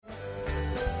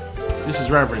This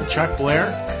is Reverend Chuck Blair.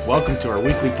 Welcome to our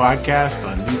weekly podcast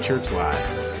on New Church Live.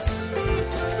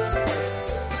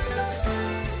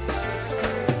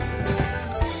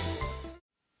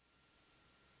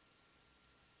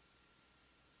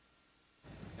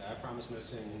 Okay, I promise no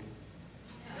singing.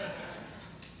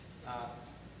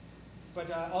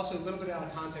 But also a little bit out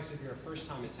of context if you're a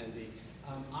first-time attendee.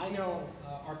 I know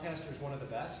our pastor is one of the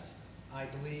best. I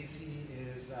believe he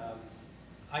is,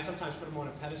 I sometimes put him on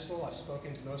a pedestal. I've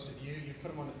spoken to most of you. You've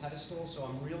put him on a pedestal, so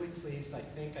I'm really pleased. I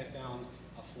think I found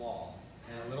a flaw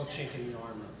and a little chink in the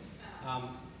armor.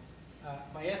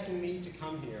 By asking me to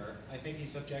come here, I think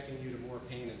he's subjecting you to more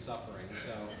pain and suffering,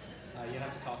 so you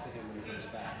have to talk to him when he comes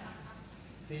back.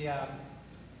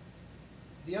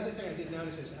 The other thing I did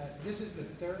notice is this is the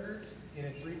third in a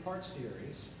three-part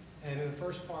series, and in the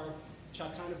first part,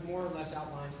 Chuck kind of more or less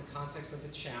outlines the context of the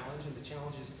challenge, and the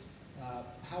challenge is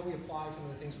how we apply some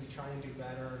of the things we try and do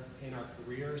better in our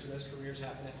careers, and those careers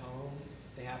happen at home,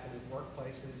 they happen in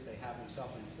workplaces, they happen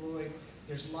self-employed.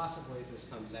 There's lots of ways this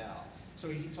comes out. So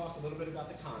he talked a little bit about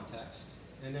the context,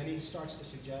 and then he starts to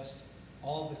suggest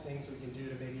all the things we can do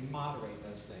to maybe moderate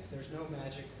those things. There's no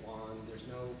magic wand, there's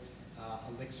no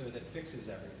elixir that fixes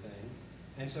everything.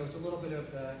 And so it's a little bit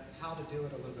of the how to do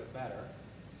it a little bit better.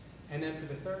 And then for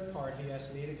the third part, he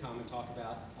asked me to come and talk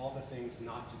about all the things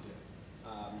not to do.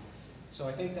 So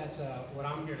I think that's what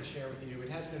I'm here to share with you. It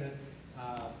has been,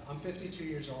 I'm 52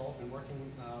 years old, been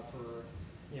working for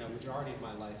majority of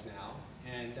my life now,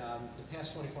 and the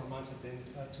past 24 months have been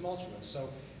tumultuous. So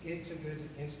it's a good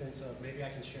instance of maybe I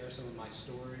can share some of my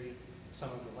story, some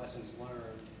of the lessons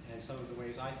learned, and some of the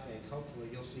ways I think, hopefully,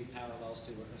 you'll see parallels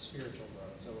to a spiritual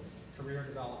growth. So career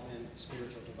development,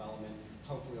 spiritual development,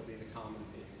 hopefully will be the common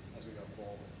theme as we go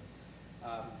forward.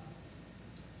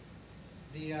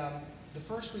 The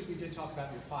first week we did talk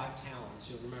about your 5 talents.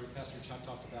 You'll remember Pastor Chuck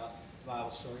talked about the Bible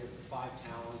story of the 5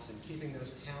 talents and keeping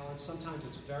those talents. Sometimes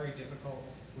it's very difficult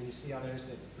when you see others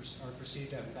that are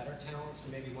perceived to have better talents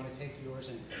to maybe want to take yours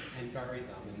and bury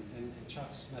them. And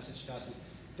Chuck's message to us is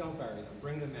don't bury them,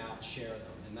 bring them out, share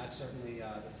them. And that's certainly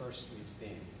the first week's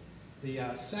theme.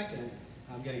 The second,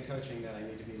 I'm getting coaching that I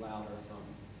need to be louder from,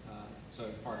 so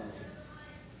pardon me.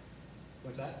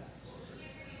 What's that?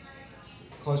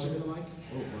 Closer to the mic?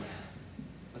 Oh,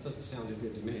 that doesn't sound too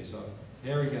good to me, so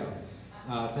there we go.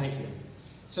 Thank you.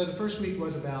 So the first week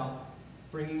was about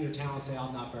bringing your talents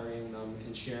out, not burying them,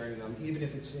 and sharing them, even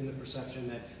if it's in the perception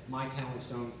that my talents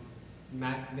don't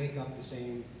make up the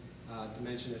same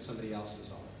dimension that somebody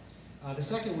else's are. The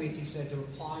second week, he said to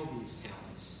apply these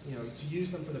talents, to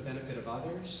use them for the benefit of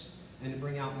others, and to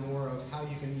bring out more of how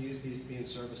you can use these to be in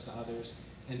service to others,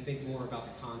 and think more about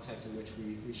the context in which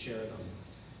we share them.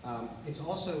 It's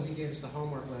also, he gave us the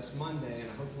homework last Monday, and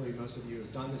hopefully most of you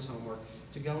have done this homework,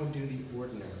 to go and do the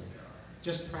ordinary.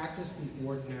 Just practice the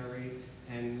ordinary,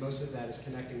 and most of that is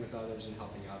connecting with others and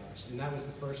helping others. And that was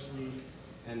the first week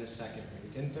and the second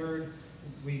week. And third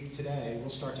week today, we'll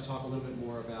start to talk a little bit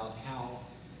more about how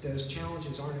those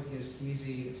challenges aren't as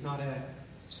easy. It's not a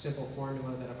simple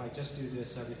formula that if I just do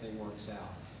this, everything works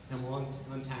out. And we'll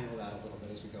untangle that a little bit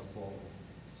as we go forward.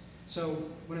 So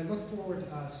when I look forward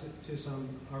to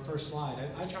our first slide,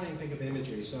 I try and think of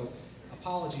imagery. So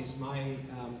apologies, my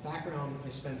background, I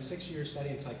spent 6 years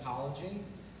studying psychology,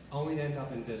 only to end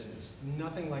up in business.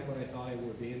 Nothing like what I thought I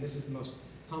would be, and this is the most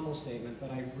humble statement,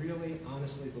 but I really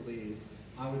honestly believed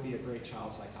I would be a great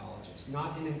child psychologist.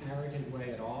 Not in an arrogant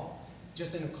way at all,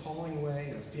 just in a calling way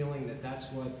and a feeling that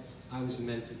that's what I was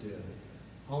meant to do.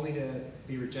 Only to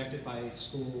be rejected by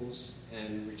schools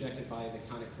and rejected by the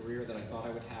kind of career that I thought I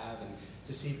would have, and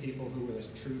to see people who were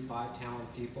those true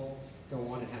 5-talent people go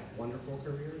on and have wonderful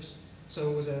careers.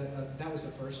 So it was that was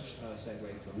the first segue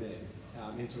for me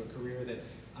into a career that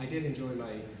I did enjoy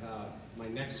my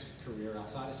next career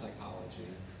outside of psychology,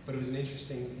 but it was an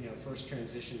interesting first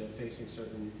transition to facing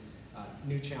certain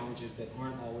new challenges that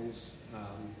aren't always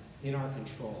in our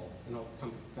control, and I'll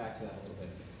come back to that a little bit.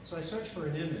 So I searched for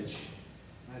an image,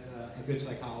 as a good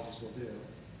psychologist will do.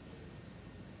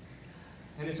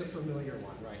 And it's a familiar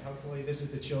one, right? Hopefully this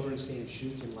is the children's game,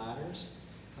 Chutes and Ladders.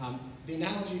 The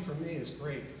analogy for me is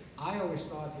great. I always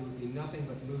thought it would be nothing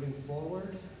but moving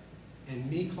forward and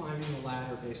me climbing the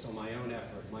ladder based on my own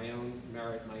effort, my own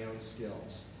merit, my own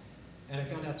skills. And I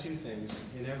found out 2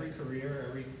 things. In every career,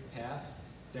 every path,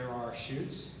 there are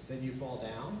chutes that you fall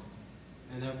down,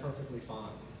 and they're perfectly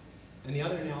fine. And the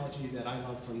other analogy that I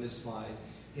love from this slide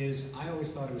is I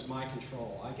always thought it was my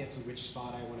control. I get to which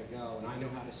spot I want to go, and I know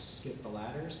how to skip the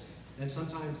ladders. And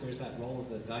sometimes there's that roll of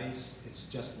the dice. It's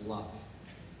just luck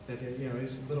that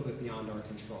is a little bit beyond our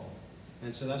control.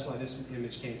 And so that's why this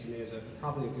image came to me as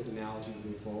probably a good analogy to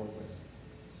move forward with.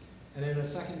 And then the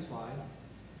second slide,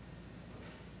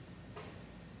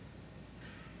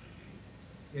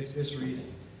 it's this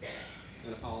reading.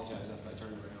 And apologize if I turn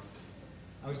around.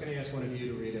 I was going to ask one of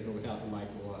you to read it, but without the mic,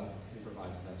 we'll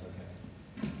improvise if that's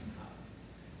okay.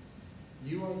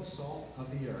 You are the salt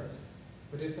of the earth,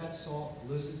 but if that salt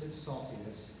loses its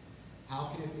saltiness, how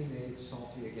can it be made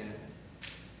salty again?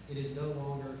 It is no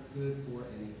longer good for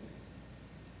anything,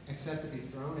 except to be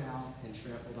thrown out and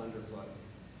trampled underfoot.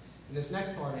 And this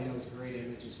next part I know is a great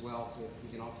image as well, so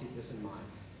we can all keep this in mind.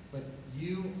 But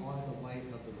you are the light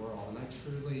of the world, and I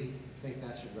truly think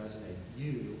that should resonate.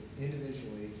 You,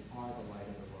 individually, are the light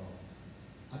of the world.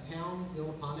 A town built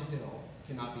upon a hill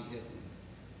cannot be hidden.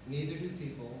 Neither do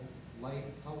people light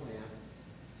a lamp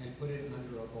and put it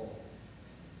under a bowl.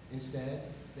 Instead,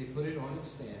 they put it on its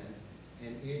stand,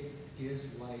 and it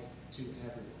gives light to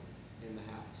everyone in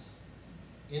the house.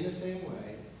 In the same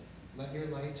way, let your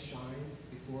light shine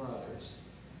before others,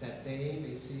 that they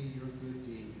may see your good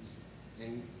deeds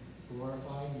and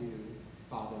glorify you,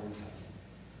 Father in heaven.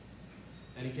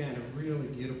 And again, a really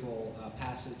beautiful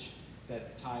passage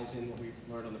that ties in what we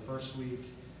learned on the first week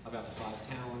about the 5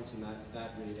 talents and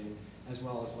that reading, as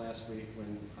well as last week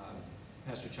when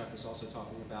Pastor Chuck was also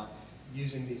talking about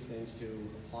using these things to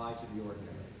apply to the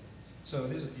ordinary. So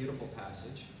this is a beautiful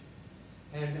passage.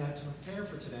 And to prepare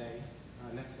for today,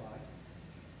 next slide,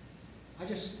 I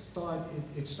just thought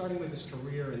it's starting with this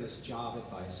career and this job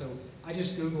advice. So I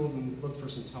just Googled and looked for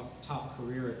some top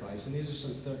career advice, and these are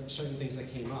some certain things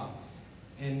that came up.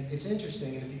 And it's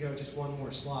interesting, and if you go just one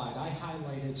more slide, I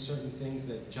highlighted certain things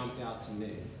that jumped out to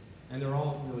me, and they're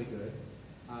all really good.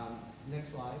 Next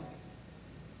slide.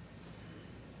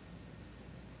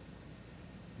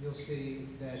 You'll see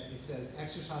that it says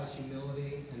exercise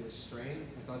humility and restraint.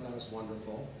 I thought that was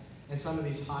wonderful. And some of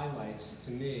these highlights,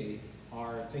 to me,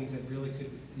 are things that really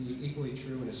could be equally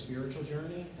true in a spiritual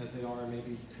journey as they are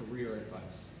maybe career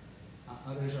advice.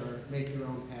 Others are make your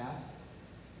own path.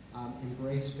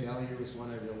 Embrace failure was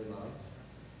one I really loved.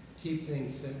 Keep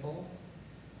things simple.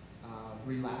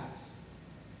 Relax.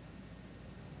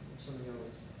 Some of the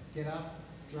others. Get up,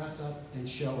 dress up, and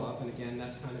show up. And again,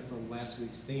 that's kind of from last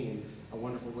week's theme, a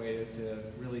wonderful way to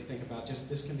really think about just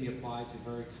this can be applied to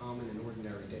very common and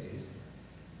ordinary days.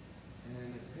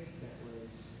 And I think that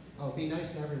was, be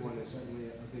nice to everyone is certainly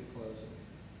a good closing.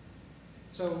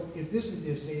 So if this is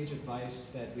the sage advice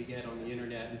that we get on the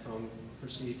internet and from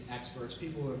perceived experts,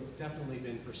 people who have definitely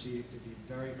been perceived to be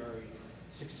very, very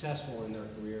successful in their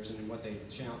careers and in what they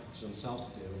challenge themselves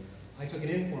to do, I took an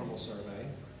informal survey.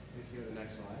 If you go to the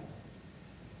next slide.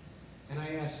 And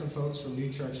I asked some folks from New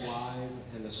Church Live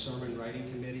and the Sermon Writing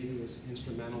Committee, who was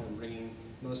instrumental in bringing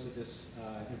most of this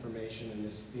information and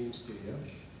this themes to you.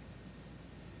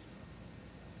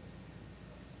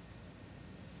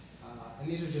 And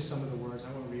these are just some of the words.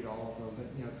 I won't read all of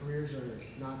them, but careers are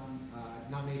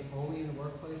not made only in the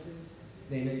workplaces.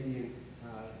 They may be in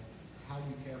how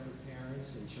you care for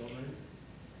parents and children.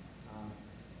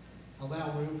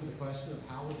 Allow room for the question of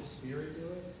how would the Spirit do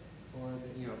it, or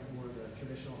more the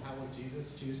traditional how would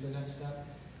Jesus choose the next step.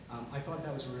 I thought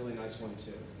that was a really nice one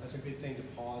too. That's a good thing to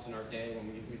pause in our day when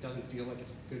it doesn't feel like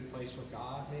it's a good place for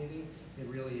God. Maybe it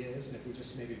really is, and if we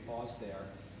just maybe pause there.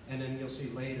 And then you'll see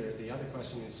later, the other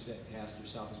question you ask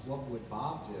yourself is, what would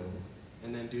Bob do?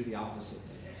 And then do the opposite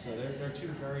thing. So they're two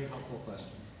very helpful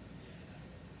questions.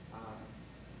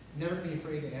 Never be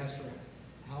afraid to ask for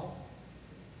help.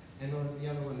 And the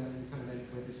other one that we kind of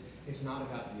ended with is, it's not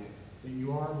about you. That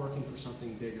you are working for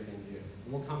something bigger than you.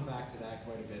 And we'll come back to that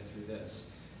quite a bit through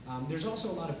this. There's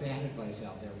also a lot of bad advice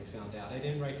out there, we found out. I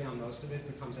didn't write down most of it,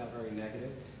 but it comes out very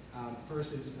negative.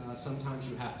 First is sometimes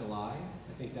you have to lie.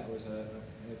 I think that was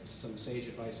some sage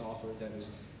advice offered that was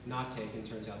not taken,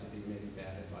 turns out to be maybe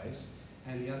bad advice.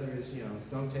 And the other is,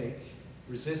 don't take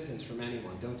resistance from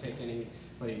anyone. Don't take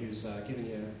anybody who's giving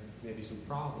you maybe some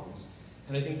problems.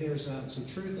 And I think there's some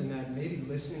truth in that. Maybe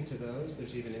listening to those,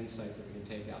 there's even insights that we can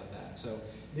take out of that. So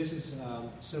this is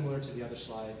similar to the other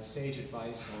slide, sage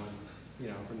advice on,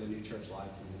 from the New Church Live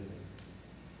community.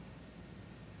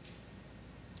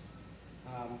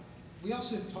 We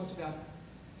also talked about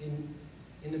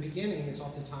in the beginning, it's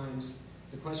oftentimes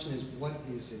the question is, what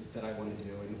is it that I want to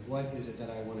do, and what is it that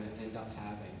I want to end up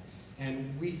having?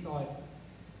 And we thought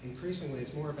increasingly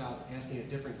it's more about asking a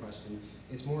different question.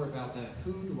 It's more about the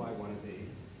who do I want to be,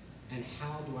 and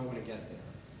how do I want to get there?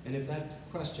 And if that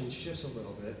question shifts a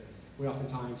little bit, we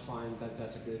oftentimes find that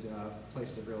that's a good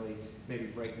place to really maybe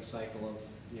break the cycle of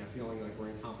feeling like we're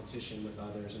in competition with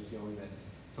others and feeling that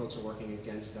folks are working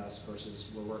against us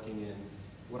versus we're working in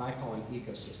what I call an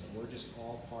ecosystem. We're just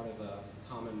all part of a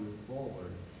common move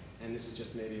forward. And this is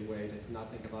just maybe a way to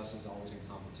not think of us as always in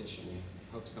competition. We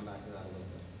hope to come back to that a little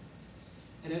bit.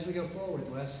 And as we go forward,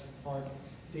 the last part,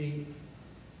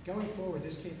 going forward,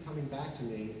 this kept coming back to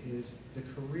me, is the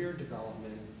career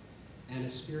development and a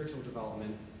spiritual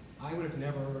development. I would have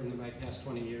never, in my past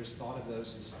 20 years, thought of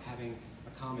those as having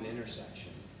a common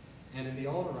intersection. And in the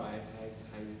older I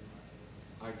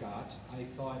got, I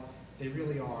thought they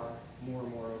really are more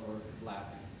and more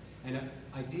overlapping. And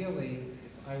ideally,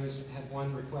 if I had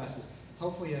one request, is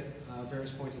hopefully at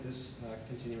various points of this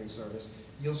continuing service,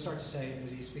 you'll start to say,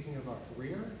 is he speaking about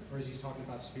career, or is he talking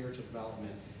about spiritual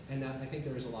development? And I think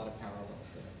there is a lot of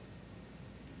parallels there.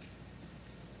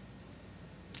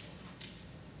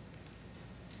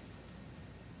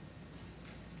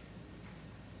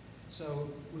 So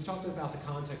we've talked about the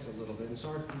context a little bit, and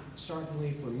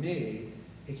certainly for me,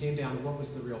 it came down to what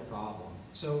was the real problem.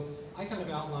 So I kind of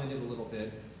outlined it a little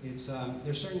bit.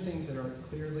 There's certain things that are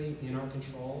clearly in our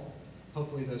control.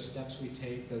 Hopefully those steps we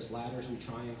take, those ladders we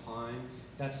try and climb,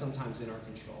 that's sometimes in our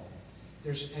control.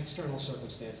 There's external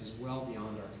circumstances well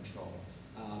beyond our control.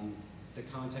 The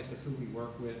context of who we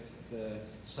work with, the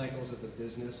cycles of the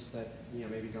business that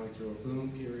maybe going through a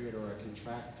boom period or a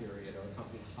contract period, or a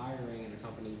company hiring and a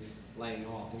company laying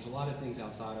off. There's a lot of things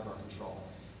outside of our control.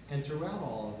 And throughout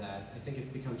all of that, I think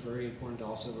it becomes very important to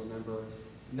also remember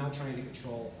not trying to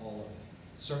control all of it.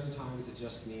 Certain times it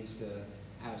just needs to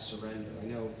have surrender. I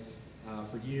know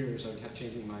for years I kept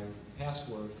changing my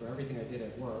password for everything I did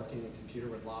at work, and the computer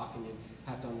would lock and you'd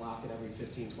have to unlock it every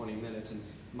 15, 20 minutes, and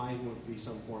mine would be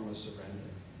some form of surrender.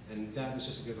 And that was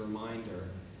just a good reminder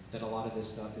that a lot of this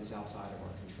stuff is outside of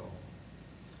our control.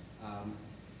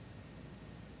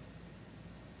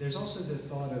 There's also the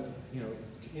thought of,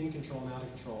 in control and out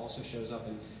of control also shows up,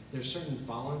 and there's certain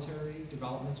voluntary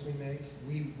developments we make.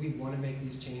 We want to make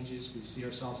these changes. We see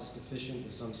ourselves as deficient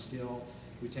with some skill.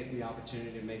 We take the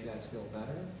opportunity to make that skill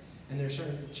better. And there's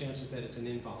certain chances that it's an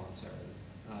involuntary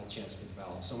chance to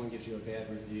develop. Someone gives you a bad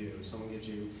review. Someone gives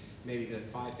you maybe the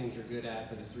 5 things you're good at,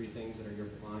 but the 3 things that are your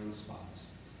blind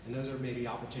spots. And those are maybe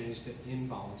opportunities to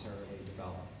involuntarily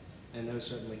develop. And those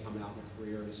certainly come out in a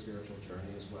career and a spiritual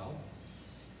journey as well.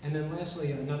 And then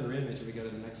lastly, another image, if we go to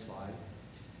the next slide.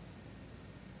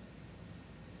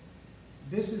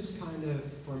 This is kind of,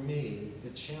 for me, the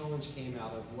challenge came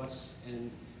out of what's an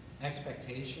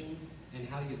expectation and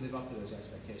how do you live up to those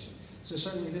expectations. So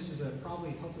certainly this is a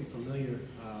probably, hopefully familiar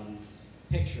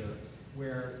picture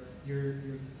where you're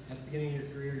at the beginning of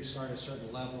your career, you start at a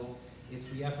certain level. It's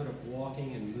the effort of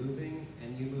walking and moving,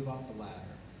 and you move up the ladder.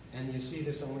 And you see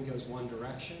this only goes one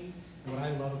direction. And what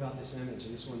I love about this image,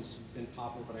 and this one's been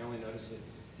popular, but I only noticed it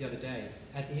the other day,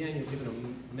 at the end you're given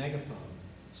a megaphone.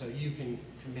 So you can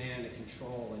command and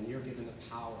control, and you're given the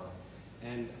power.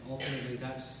 And ultimately,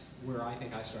 that's where I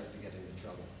think I started to get into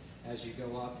trouble. As you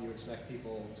go up, you expect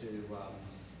people to,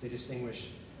 they distinguish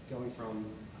going from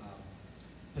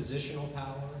positional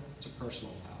power to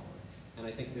personal power. And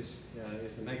I think this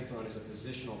is the megaphone is a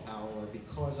positional power where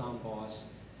because I'm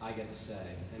boss, I get to say.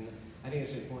 And I think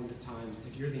it's important at times,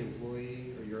 if you're the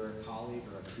employee or you're a colleague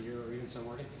or a peer or even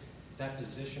someone working, that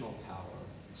positional power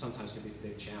sometimes can be a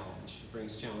big challenge. It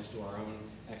brings challenge to our own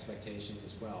expectations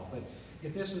as well. But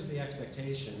if this was the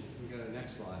expectation, we go to the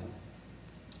next slide.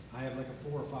 I have like a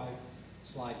 4 or 5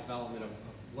 slide development of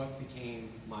what became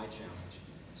my challenge.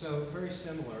 So very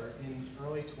similar, in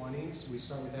early 20s, we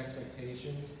start with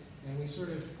expectations, and we sort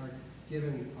of are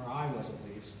given, or I was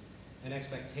at least, an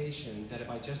expectation that if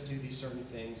I just do these certain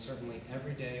things, certainly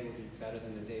every day will be better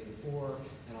than the day before,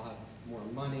 and I'll have more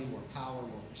money, more power,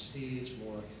 more prestige,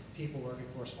 more people working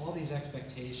for us, all these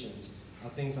expectations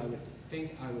of things I would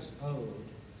think I was owed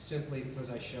simply because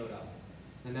I showed up.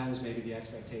 And that was maybe the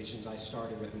expectations I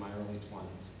started with in my early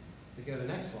 20s. If we go to the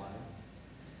next slide,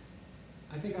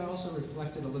 I think I also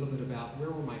reflected a little bit about where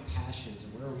were my passions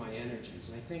and where were my energies.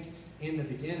 And I think in the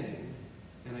beginning,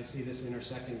 and I see this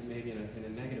intersecting maybe in a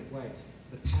negative way,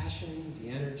 the passion, the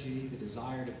energy, the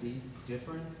desire to be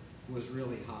different was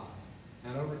really high.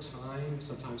 And over time,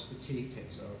 sometimes fatigue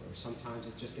takes over. Sometimes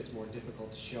it just gets more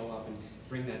difficult to show up and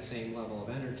bring that same level of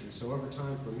energy. So over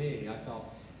time, for me, I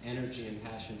felt energy and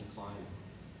passion declining.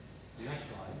 Next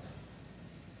slide.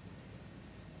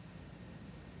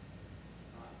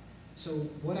 So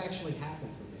what actually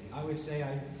happened for me? I would say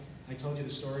I told you the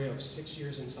story of 6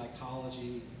 years in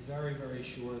psychology, very, very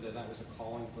sure that that was a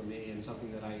calling for me and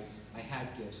something that I had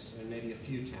gifts and maybe a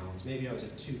few talents. Maybe I was a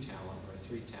 2 talent or a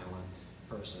 3 talent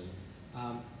person.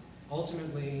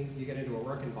 Ultimately, you get into a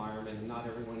work environment and not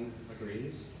everyone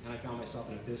agrees. And I found myself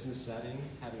in a business setting,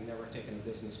 having never taken a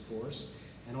business course,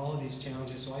 and all of these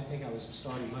challenges. So I think I was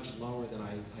starting much lower than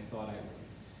I thought I would.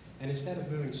 And instead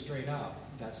of moving straight up,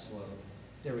 that slope.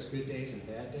 There was good days and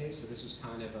bad days, so this was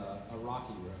kind of a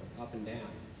rocky road, up and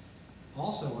down.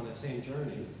 Also on that same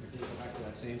journey, if you go back to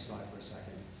that same slide for a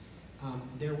second,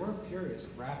 there were periods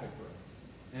of rapid growth.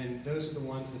 And those are the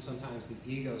ones that sometimes the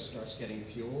ego starts getting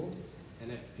fueled,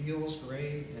 and it feels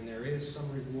great, and there is some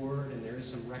reward, and there is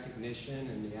some recognition,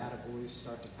 and the attaboys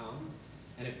start to come,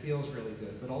 and it feels really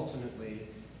good. But ultimately,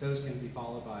 those can be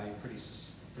followed by pretty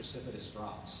precipitous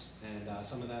drops. And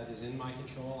some of that is in my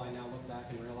control, I now look back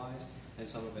and realize, and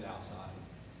some of it outside.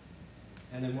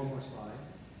 And then one more slide.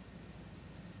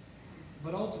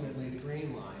 But ultimately, the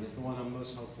green line is the one I'm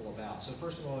most hopeful about. So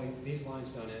first of all, these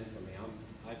lines don't end for me.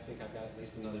 I think I've got at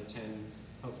least another 10,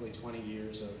 hopefully 20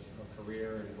 years of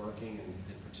career and working and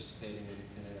participating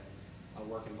in a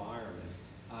work environment.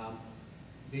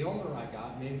 The older I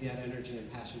got, maybe that energy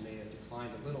and passion may have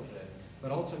declined a little bit,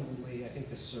 but ultimately I think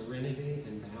the serenity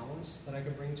and balance that I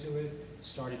could bring to it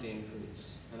started to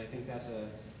increase. And I think that's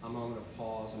a moment of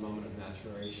pause, a moment of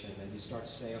maturation, and you start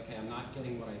to say, okay, I'm not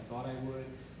getting what I thought I would,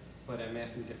 but I'm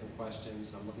asking different questions,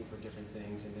 and I'm looking for different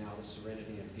things, and now the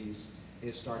serenity and peace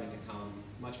is starting to come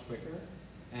much quicker.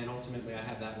 And ultimately, I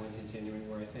have that one continuing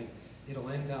where I think it'll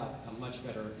end up a much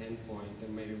better endpoint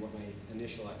than maybe what my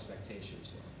initial expectations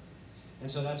were. And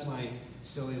so that's my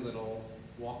silly little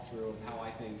walkthrough of how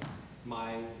I think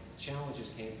my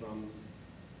challenges came from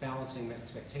balancing the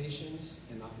expectations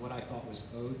and what I thought was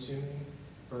owed to me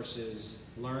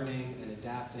versus learning and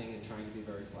adapting and trying to be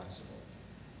very flexible.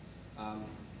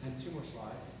 And two more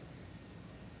slides.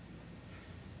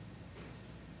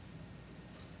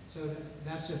 So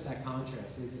that's just that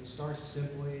contrast. It starts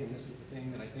simply, and this is the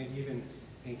thing that I think even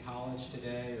in college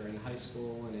today or in high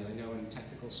school, and I know in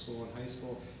technical school and high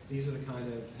school, these are the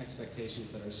kind of expectations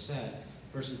that are set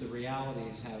versus the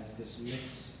realities have this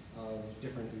mix of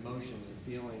different emotions and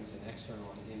feelings and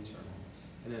external and internal.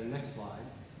 And then the next slide.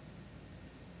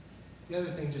 The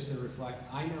other thing just to reflect,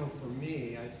 I know for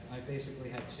me, I basically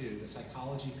had two. The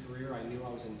psychology career I knew I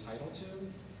was entitled to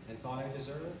and thought I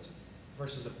deserved,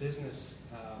 versus a business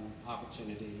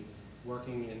opportunity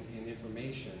working in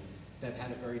information that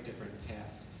had a very different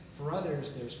path. For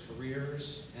others, there's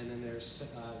careers, and then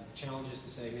there's challenges to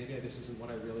say, maybe this isn't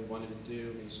what I really wanted to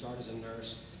do. Maybe start as a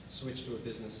nurse, switch to a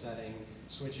business setting,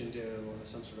 switch into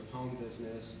some sort of home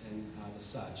business, and the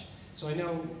such. So I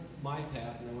know my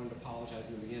path, and I wanted to apologize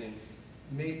in the beginning,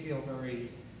 may feel very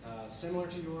similar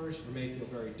to yours, or may feel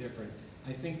very different.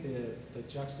 I think the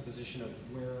juxtaposition of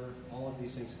where all of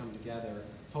these things come together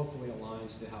hopefully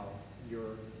aligns to how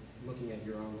you're looking at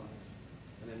your own life.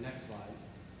 And then next slide.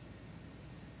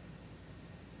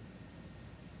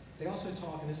 They also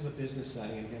talk, and this is a business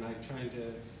setting, and I'm trying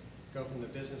to go from the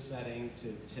business setting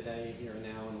to today, here and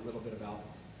now, and a little bit about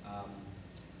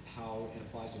how it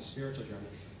applies to a spiritual journey.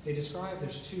 They describe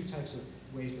there's two types of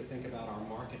ways to think about our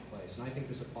marketplace, and I think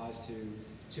this applies to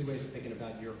two ways of thinking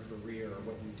about your career or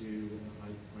what you do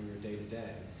on your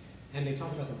day-to-day. And they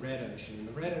talk about the red ocean, and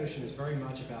the red ocean is very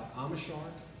much about I'm a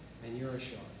shark and you're a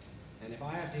shark. And if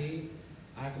I have to eat,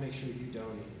 I have to make sure you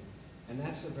don't eat. And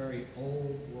that's a very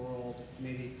old world,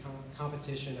 maybe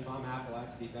competition. If I'm Apple, I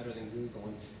have to be better than Google,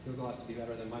 and Google has to be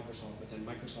better than Microsoft, but then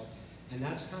Microsoft. And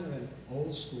that's kind of an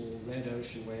old school red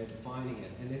ocean way of defining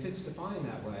it. And if it's defined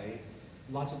that way,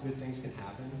 lots of good things can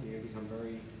happen. You become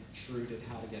very shrewd at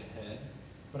how to get ahead.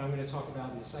 But I'm going to talk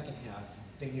about in the second half,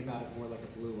 thinking about it more like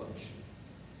a blue ocean.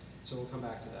 So we'll come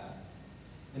back to that.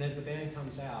 And as the band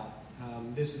comes out,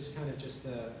 this is kind of just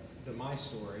my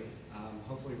story.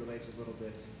 Hopefully relates a little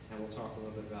bit, and we'll talk a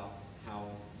little bit about how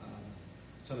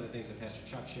some of the things that Pastor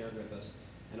Chuck shared with us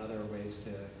and other ways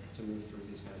to move through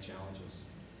these kind of challenges.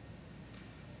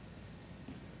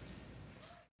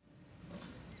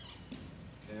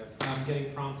 Okay, I'm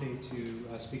getting prompted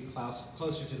to speak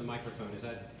closer to the microphone. Is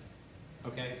that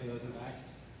okay for those in the back?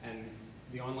 And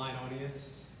the online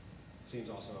audience seems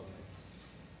also okay.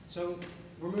 So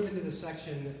we're moving to the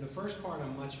section. The first part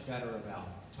I'm much better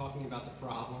about, talking about the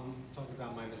problem, talking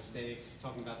about my mistakes,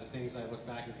 talking about the things I look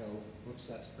back and go, whoops,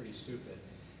 that's pretty stupid.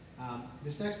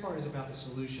 This next part is about the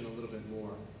solution a little bit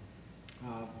more.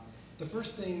 The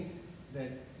first thing that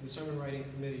the Sermon Writing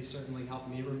Committee certainly helped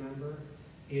me remember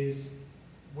is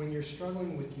when you're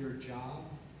struggling with your job,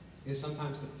 is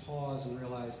sometimes to pause and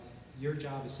realize your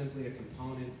job is simply a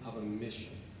component of a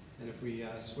mission. And if we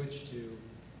switch to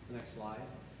the next slide.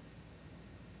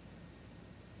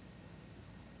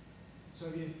 So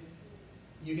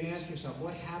you can ask yourself,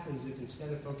 what happens if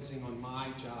instead of focusing on my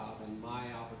job and my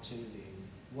opportunity,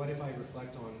 what if I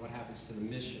reflect on what happens to the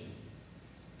mission?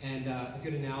 And a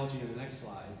good analogy on the next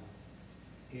slide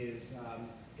is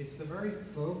it's the very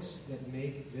folks that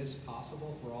make this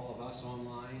possible for all of us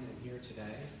online and here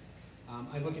today.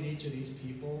 I look at each of these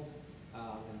people,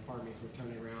 and pardon me for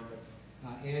turning around,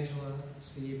 but Angela,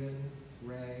 Stephen,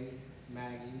 Ray,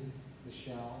 Maggie,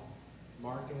 Michelle,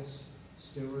 Marcus,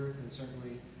 Stuart, and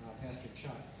certainly Pastor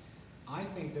Chuck. I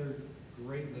think they're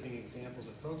great living examples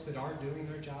of folks that are doing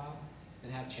their job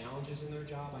and have challenges in their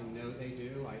job. I know they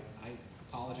do. I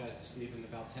apologize to Stephen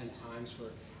about 10 times for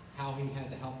how he had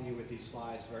to help me with these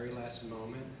slides very last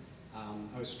moment.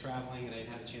 I was traveling and I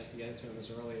didn't have a chance to get it to him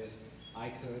as early as I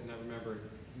could, and I remember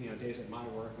days at my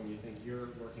work when you think you're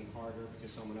working harder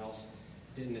because someone else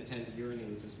didn't attend to your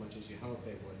needs as much as you hoped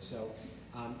they would. So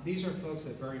these are folks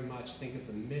that very much think of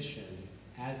the mission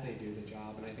as they do the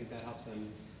job, and I think that helps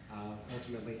them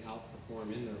ultimately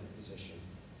outperform in their position.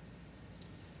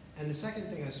 And the second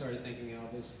thing I started thinking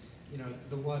of is,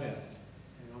 the what if.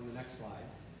 And on the next slide.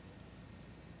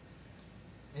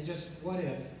 And just what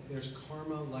if there's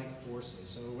karma-like forces?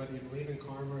 So whether you believe in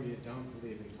karma or you don't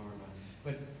believe in karma.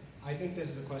 But I think this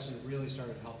is a question that really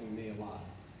started helping me a lot.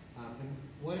 And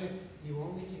what if you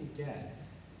only can get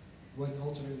what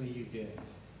ultimately you give?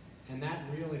 And that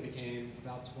really became,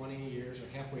 about 20 years or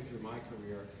halfway through my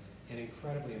career, an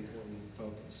incredibly important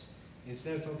focus.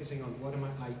 Instead of focusing on what am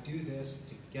I do this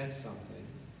to get something,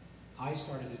 I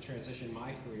started to transition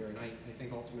my career, and I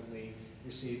think ultimately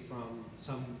received from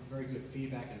some very good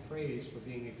feedback and praise for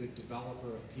being a good developer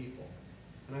of people.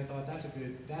 And I thought that's a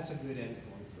good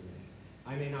endpoint for me.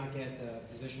 I may not get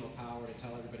the positional power to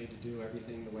tell everybody to do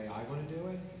everything the way I want to do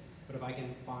it, but if I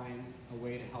can find a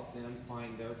way to help them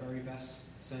find their very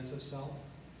best sense of self,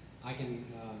 I can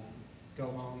go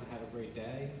home and have a great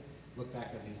day, look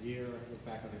back on the year, look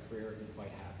back on the career, and be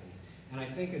quite happy. And I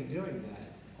think in doing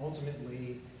that,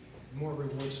 ultimately, more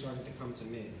rewards started to come to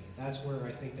me. That's where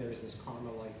I think there is this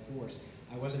karma-like force.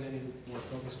 I wasn't any more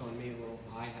focused on me and what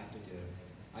I have to do.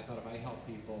 I thought if I help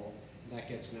people, that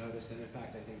gets noticed, and in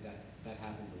fact, I think that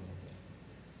happened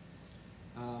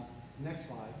a little bit. Next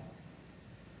slide.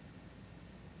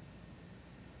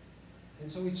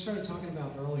 And so we started talking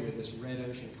about earlier this red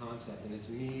ocean concept, and it's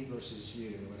me versus you,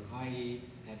 and I eat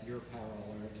at your peril,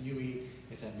 or if you eat,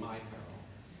 it's at my peril.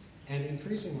 And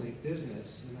increasingly,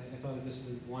 business, and I thought that this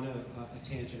is one of a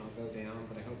tangent I'll go down,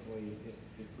 but hopefully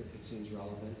it seems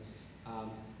relevant.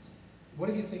 What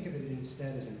if you think of it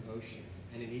instead as an ocean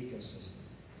and an ecosystem?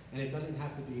 And it doesn't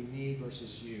have to be me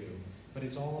versus you, but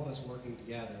it's all of us working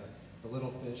together. The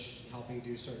little fish helping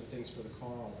do certain things for the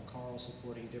coral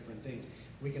supporting different things.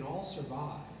 We can all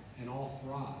survive and all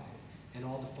thrive and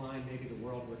all define maybe the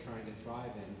world we're trying to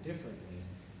thrive in differently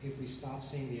if we stop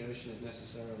seeing the ocean as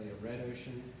necessarily a red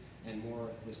ocean and more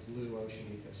this blue ocean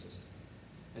ecosystem.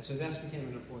 And so that's became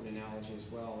an important analogy as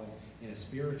well in a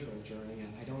spiritual journey.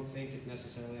 I don't think it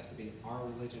necessarily has to be our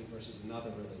religion versus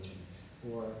another religion,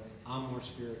 or I'm more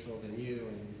spiritual than you,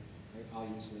 and I'll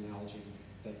use an analogy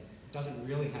that doesn't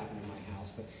really happen in my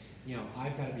house, but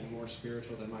I've got to be more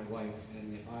spiritual than my wife,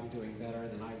 and if I'm doing better,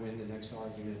 then I win the next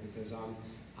argument because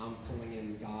I'm pulling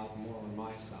in God more on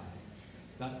my side.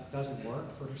 That doesn't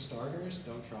work for starters,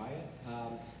 don't try it,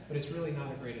 but it's really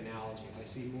not a great analogy. I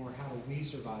see more how do we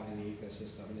survive in the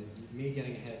ecosystem, and me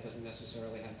getting ahead doesn't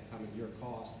necessarily have to come at your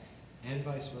cost, and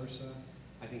vice versa.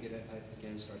 I think it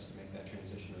again starts to make that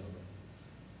transition over.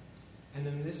 And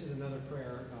then this is another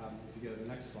prayer, if you go to the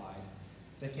next slide,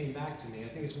 that came back to me. I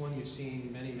think it's one you've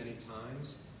seen many, many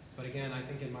times, but again, I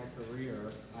think in my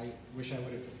career, I wish I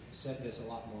would have said this a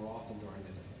lot more often during the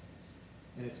day.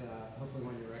 And it's hopefully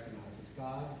one you recognize. It's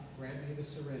God, grant me the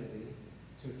serenity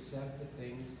to accept the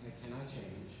things I cannot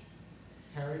change,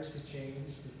 courage to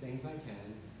change the things I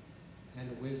can, and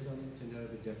the wisdom to know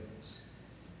the difference.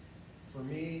 For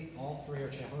me, all three are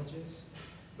challenges,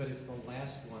 but it's the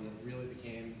last one that really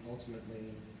became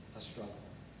ultimately a struggle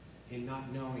in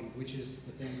not knowing which is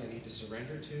the things I need to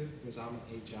surrender to because I'm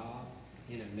a job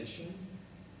in a mission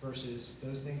versus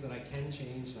those things that I can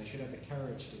change and I should have the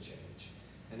courage to change.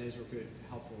 And those were good,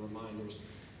 helpful reminders.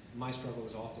 My struggle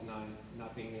was often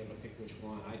not being able to pick which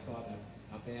one. I thought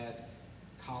a bad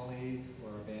colleague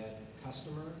or a bad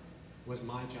customer was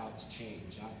my job to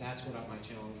change. That's what my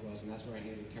challenge was, and that's where I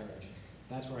needed courage.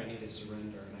 That's where I needed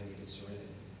surrender, and I needed serenity.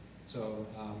 So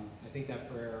I think that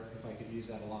prayer, if I could use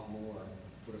that a lot more,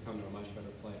 would have come to a much better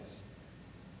place.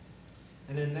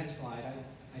 And then next slide,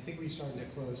 I think we started to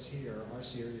close here, our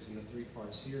series in the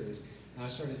three-part series, and I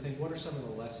started to think, what are some of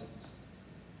the lessons?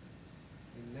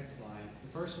 And the next slide.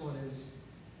 The first one is,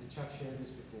 and Chuck shared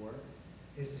this before,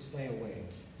 is to stay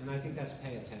awake. And I think that's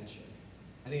pay attention.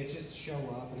 I think it's just show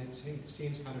up, and it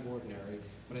seems kind of ordinary,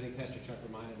 but I think Pastor Chuck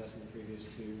reminded us in the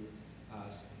previous two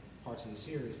parts of the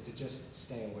series to just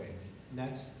stay awake.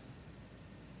 Next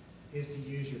is to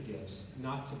use your gifts,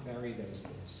 not to bury those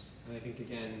gifts. And I think,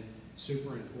 again,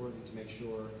 super important to make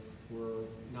sure we're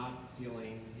not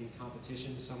feeling in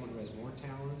competition to someone who has more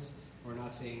talents, or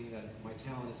not saying that my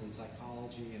talent is in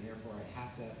psychology and therefore I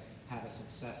have to have a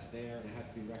success there and I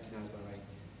have to be recognized by my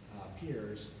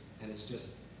peers, and it's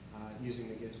just using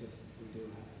the gifts that we do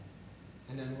have.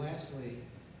 And then lastly,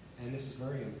 and this is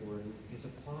very important, it's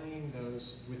applying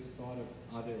those with the thought of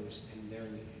others and their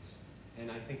needs.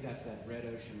 And I think that's that red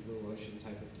ocean, blue ocean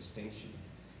type of distinction.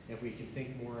 If we can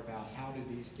think more about how do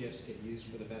these gifts get used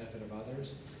for the benefit of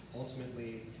others,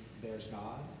 ultimately there's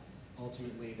God,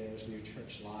 ultimately there's New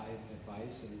Church Live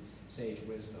advice and sage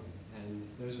wisdom. And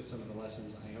those are some of the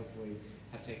lessons I hopefully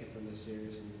have taken from this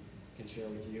series and can share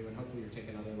with you, and hopefully you're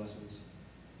taking other lessons,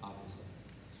 obviously.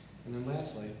 And then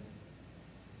lastly,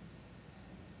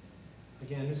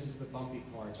 again, this is the bumpy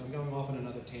part. So I'm going off on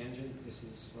another tangent. This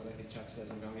is what I think Chuck says.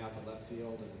 I'm going out to left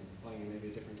field and playing maybe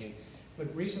a different game.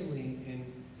 But recently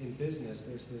in business,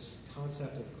 there's this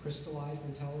concept of crystallized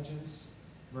intelligence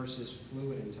versus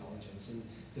fluid intelligence. And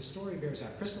the story bears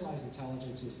out. Crystallized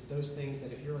intelligence is those things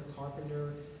that if you're a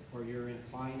carpenter or you're in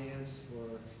finance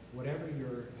or whatever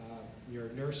you're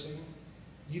nursing,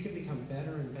 you can become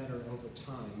better and better over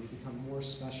time. You become more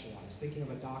specialized. Thinking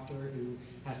of a doctor who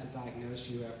has to diagnose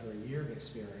you after a year of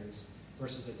experience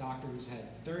versus a doctor who's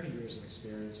had 30 years of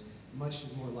experience, much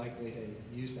more likely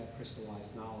to use that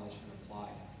crystallized knowledge and apply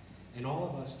it. And all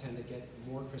of us tend to get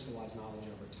more crystallized knowledge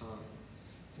over time.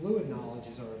 Fluid knowledge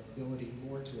is our ability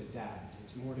more to adapt.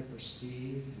 It's more to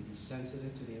perceive and be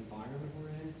sensitive to the environment we're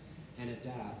in and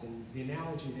adapt. And the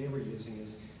analogy they were using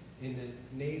is in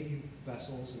the Navy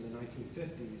vessels in the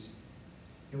 1950s,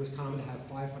 it was common to have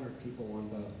 500 people on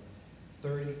boat,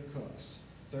 30 cooks,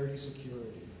 30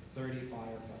 security, 30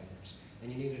 firefighters.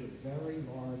 And you needed a very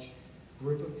large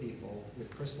group of people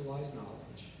with crystallized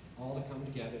knowledge, all to come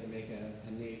together to make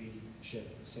a Navy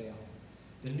ship sail.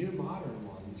 The new modern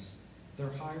ones, they're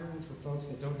hiring for folks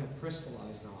that don't have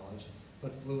crystallized knowledge,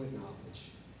 but fluid knowledge.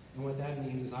 And what that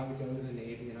means is I would go to the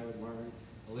Navy and I would learn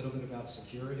a little bit about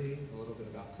security, a little bit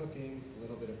about cooking, a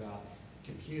little bit about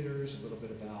computers, a little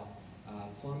bit about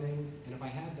plumbing. And if I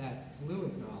have that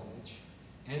fluid knowledge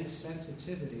and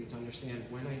sensitivity to understand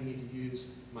when I need to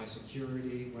use my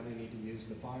security, when I need to use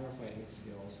the firefighting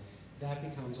skills, that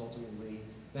becomes ultimately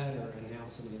better. And now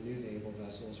some of the new naval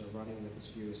vessels are running with as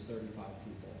few as 35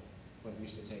 people, what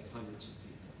used to take hundreds of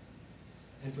people.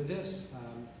 And for this,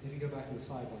 if you go back to the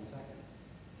slide 1 second,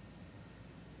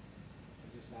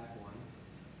 just back one.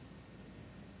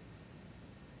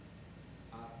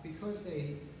 Because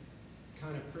they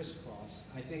kind of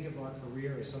crisscross, I think of our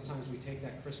career as sometimes we take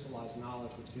that crystallized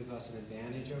knowledge, which gives us an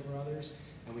advantage over others,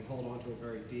 and we hold on to it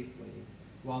very deeply,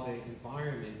 while the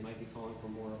environment might be calling for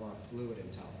more of our fluid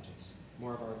intelligence,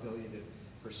 more of our ability to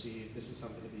perceive. This is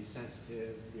something to be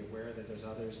sensitive, be aware that there's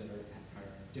others that are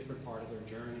a different part of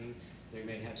their journey. They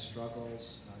may have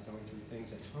struggles going through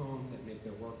things at home that make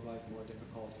their work life more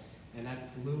difficult. And that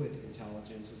fluid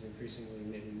intelligence is increasingly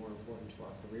maybe more important to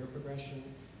our career progression,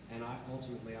 and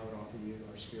ultimately I would offer you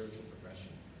our spiritual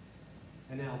progression.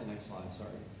 And now the next slide, sorry.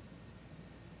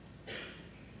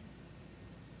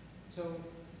 So,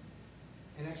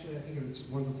 and actually I think it was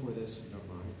one before this, if you don't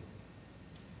mind.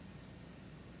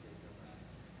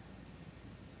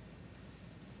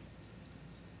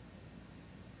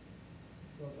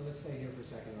 Well, let's stay here for a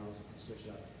second, and I'll switch it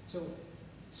up. So,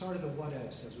 sort of the what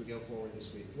ifs as we go forward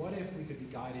this week. What if we could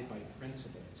be guided by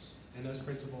principles? And those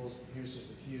principles, here's just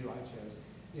a few I chose.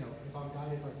 You know, if I'm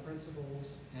guided by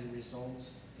principles and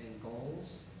results and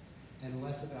goals, and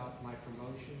less about my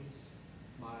promotions,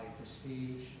 my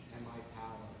prestige, and my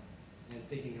power, and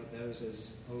thinking of those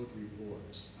as owed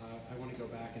rewards. I want to go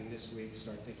back and this week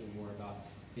start thinking more about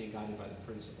being guided by the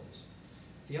principles.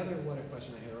 The other what if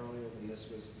question I had earlier than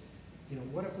this was, you know,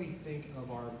 what if we think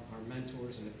of our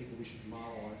mentors and the people we should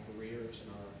model our careers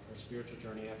and our spiritual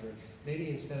journey after? Maybe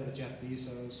instead of Jeff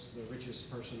Bezos, the richest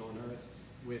person on earth,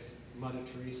 with Mother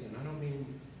Teresa. And I don't mean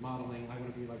modeling, I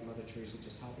want to be like Mother Teresa,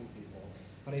 just helping people.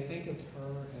 But I think of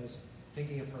her as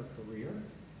thinking of her career,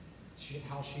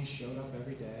 how she showed up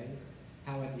every day,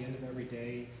 how at the end of every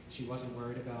day she wasn't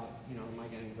worried about, you know, am I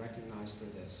getting recognized for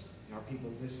this? Are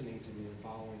people listening to me and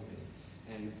following me?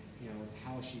 And, you know,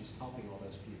 how she's helping all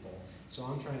those people. So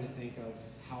I'm trying to think of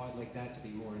how I'd like that to be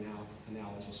more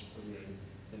analogous for me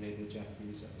than maybe Jeff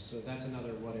Bezos. So that's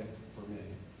another what if for me.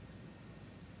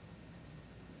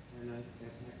 And I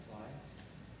guess next slide.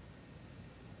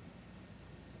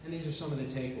 And these are some of the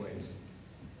takeaways.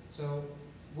 So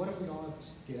what if we all have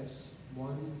gifts,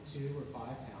 1, 2, or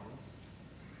 5 talents?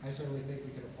 I certainly think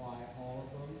we could apply all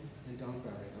of them and don't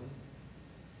bury them.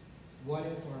 What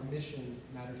if our mission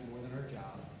matters more than our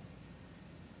job?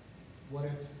 What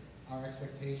if our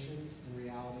expectations and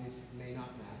realities may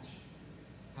not match?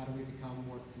 How do we become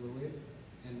more fluid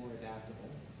and more adaptable?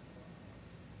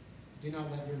 Do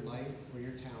not let your light or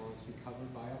your talents be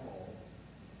covered by a bowl.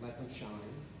 Let them shine.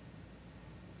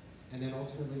 And then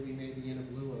ultimately we may be in a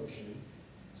blue ocean,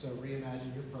 so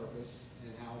reimagine your purpose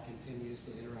and how it continues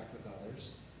to interact with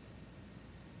others.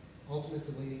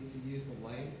 Ultimately, to use the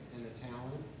light and the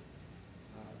talent,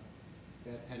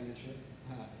 that penmanship,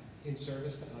 in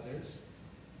service to others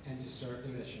and to serve the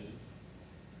mission.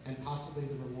 And possibly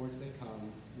the rewards that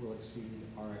come will exceed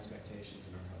our expectations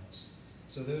and our hopes.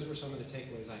 So those were some of the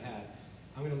takeaways I had.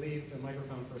 I'm going to leave the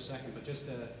microphone for a second, but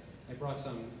I brought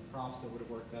some props that would have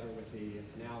worked better with the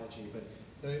analogy, but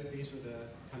these were the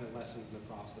kind of lessons and the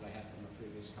props that I had from the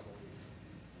previous couple of weeks.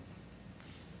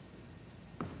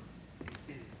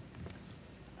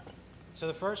 So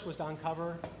the first was to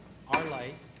uncover our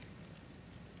light,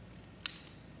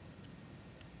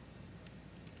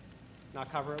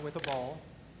 not cover it with a bowl.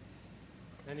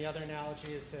 And the other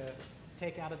analogy is to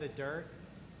take out of the dirt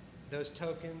those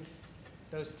tokens,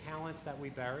 those talents that we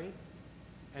bury,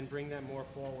 and bring them more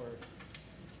forward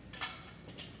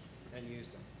and use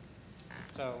them.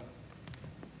 So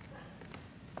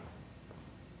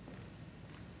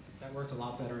that worked a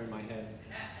lot better in my head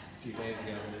a few days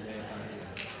ago than it may have done here.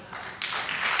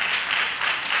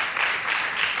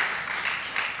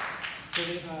 So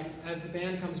as the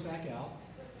band comes back out,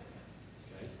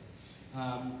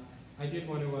 I did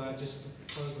want to just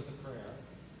close with a prayer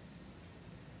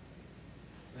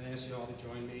and ask you all to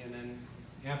join me. And then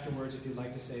afterwards, if you'd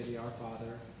like to say the Our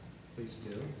Father, please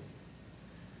do.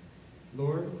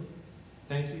 Lord,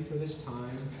 thank you for this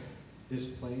time,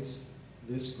 this place,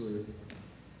 this group.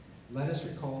 Let us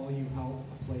recall you held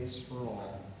a place for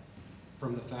all,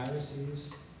 from the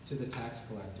Pharisees to the tax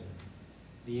collector,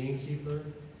 the innkeeper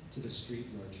to the street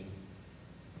merchant.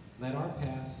 Let our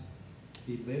path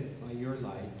be lit by your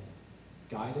light,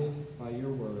 guided by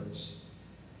your words,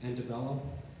 and develop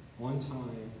on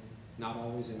time, not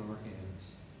always in our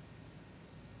hands.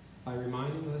 By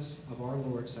reminding us of our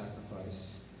Lord's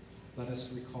sacrifice, let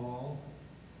us recall,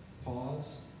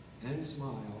 pause, and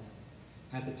smile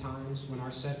at the times when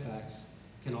our setbacks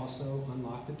can also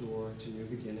unlock the door to new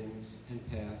beginnings and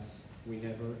paths we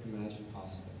never imagined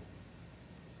possible.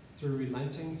 Through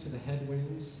relenting to the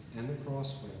headwinds and the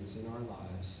crosswinds in our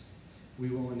lives, we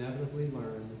will inevitably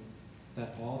learn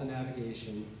that all the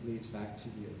navigation leads back to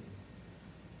you.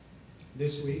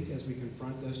 This week, as we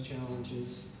confront those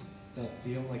challenges that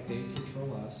feel like they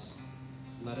control us,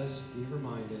 let us be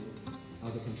reminded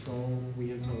of the control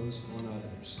we impose on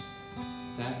others.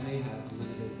 That may have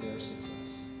limited their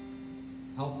success.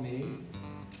 Help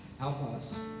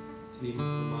us to be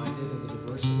reminded of the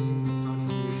diversity of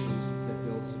contributions that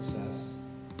build success,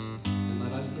 and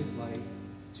let us give light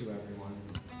to everyone.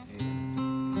 Amen.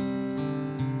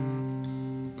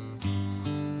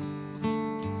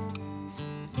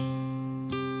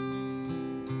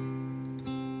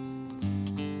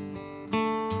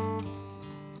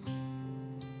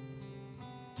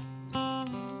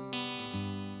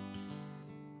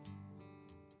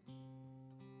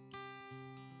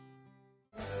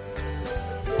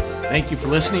 Thank you for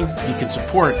listening. You can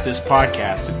support this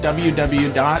podcast at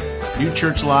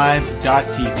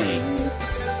www.newchurchlive.tv.